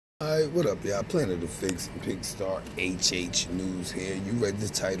Alright, what up, y'all? Planet of Fix, Big Star HH News here. You read the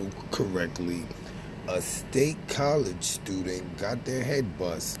title correctly. A state college student got their head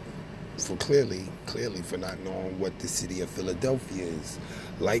bust for clearly for not knowing what the city of Philadelphia is.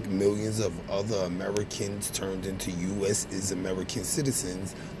 Like millions of other Americans turned into U.S. American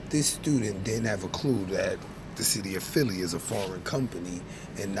citizens, this student didn't have a clue that the city of Philly is a foreign company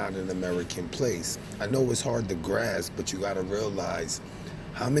and not an American place. I know it's hard to grasp, but you gotta realize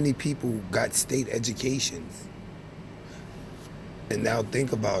how many people got state educations? And now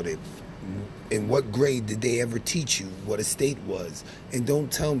think about it. In what grade did they ever teach you what a state was? And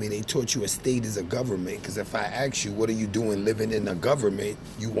don't tell me they taught you a state is a government, because if I ask you, what are you doing living in a government,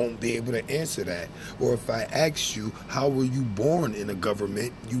 you won't be able to answer that. Or if I ask you, how were you born in a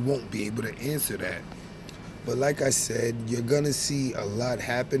government, you won't be able to answer that. But like I said, you're gonna see a lot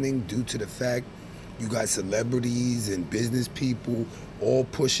happening due to the fact you got celebrities and business people all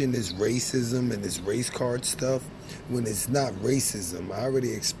pushing this racism and this race card stuff when it's not racism. I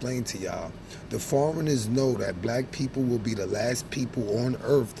already explained to y'all. The foreigners know that black people will be the last people on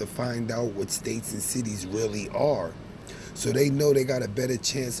earth to find out what states and cities really are. So they know they got a better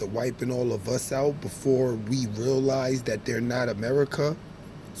chance of wiping all of us out before we realize that they're not America.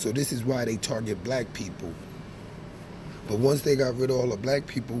 So this is why they target black people. But once they got rid of all the black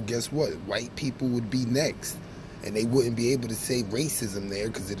people, guess what? White people would be next. And they wouldn't be able to say racism there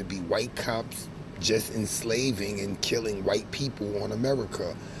because it'd be white cops just enslaving and killing white people on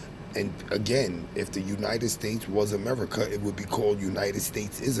America. And again, if the United States was America, it would be called United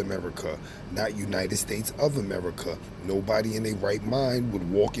States is America, not United States of America. Nobody in their right mind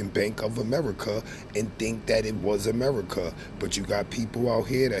would walk in Bank of America and think that it was America. But you got people out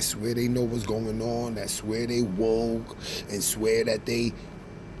here that swear they know what's going on, that swear they woke, and swear that they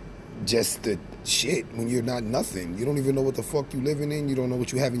just the shit when you're not nothing. You don't even know what the fuck you living in. You don't know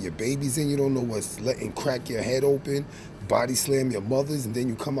what you having your babies in. You don't know what's letting crack your head open, body slam your mothers, and then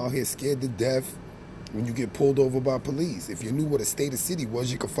you come out here scared to death when you get pulled over by police. If you knew what a state or city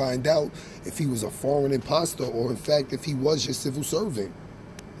was, you could find out if he was a foreign imposter or in fact if he was your civil servant.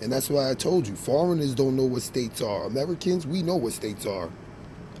 And that's why I told you, foreigners don't know what states are. Americans, we know what states are.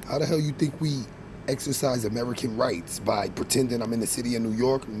 How the hell you think we exercise American rights? By pretending I'm in the city of New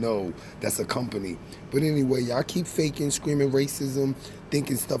York? No, that's a company. But anyway, y'all keep faking, screaming racism,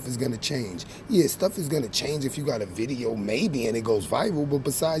 thinking stuff is gonna change. Yeah, stuff is gonna change if you got a video maybe and it goes viral, but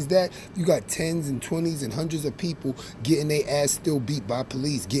besides that, you got tens and 20s and hundreds of people getting their ass still beat by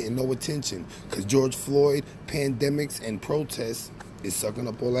police, getting no attention, because George Floyd, pandemics, and protests is sucking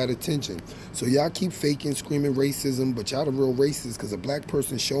up all that attention. So y'all keep faking, screaming racism, but y'all the real racists because a black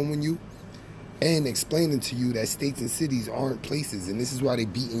person showing you and explaining to you that states and cities aren't places, and this is why they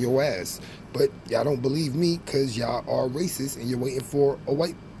beating your ass. But y'all don't believe me because y'all are racist and you're waiting for a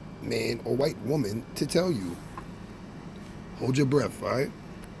white man or white woman to tell you. Hold your breath, all right?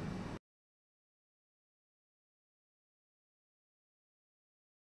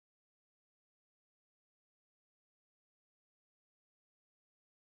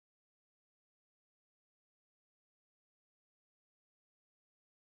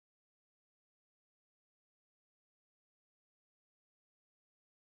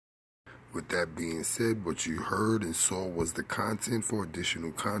 With that being said, what you heard and saw was the content. For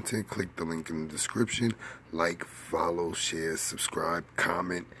additional content, click the link in the description. Like, follow, share, subscribe,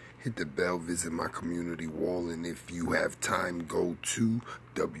 comment, hit the bell, visit my community wall, and if you have time, go to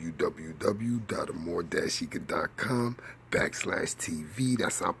www.amore-eka.com/TV.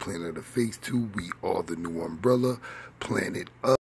 That's our Planet of Fakes too. We are the new umbrella. Planet Up.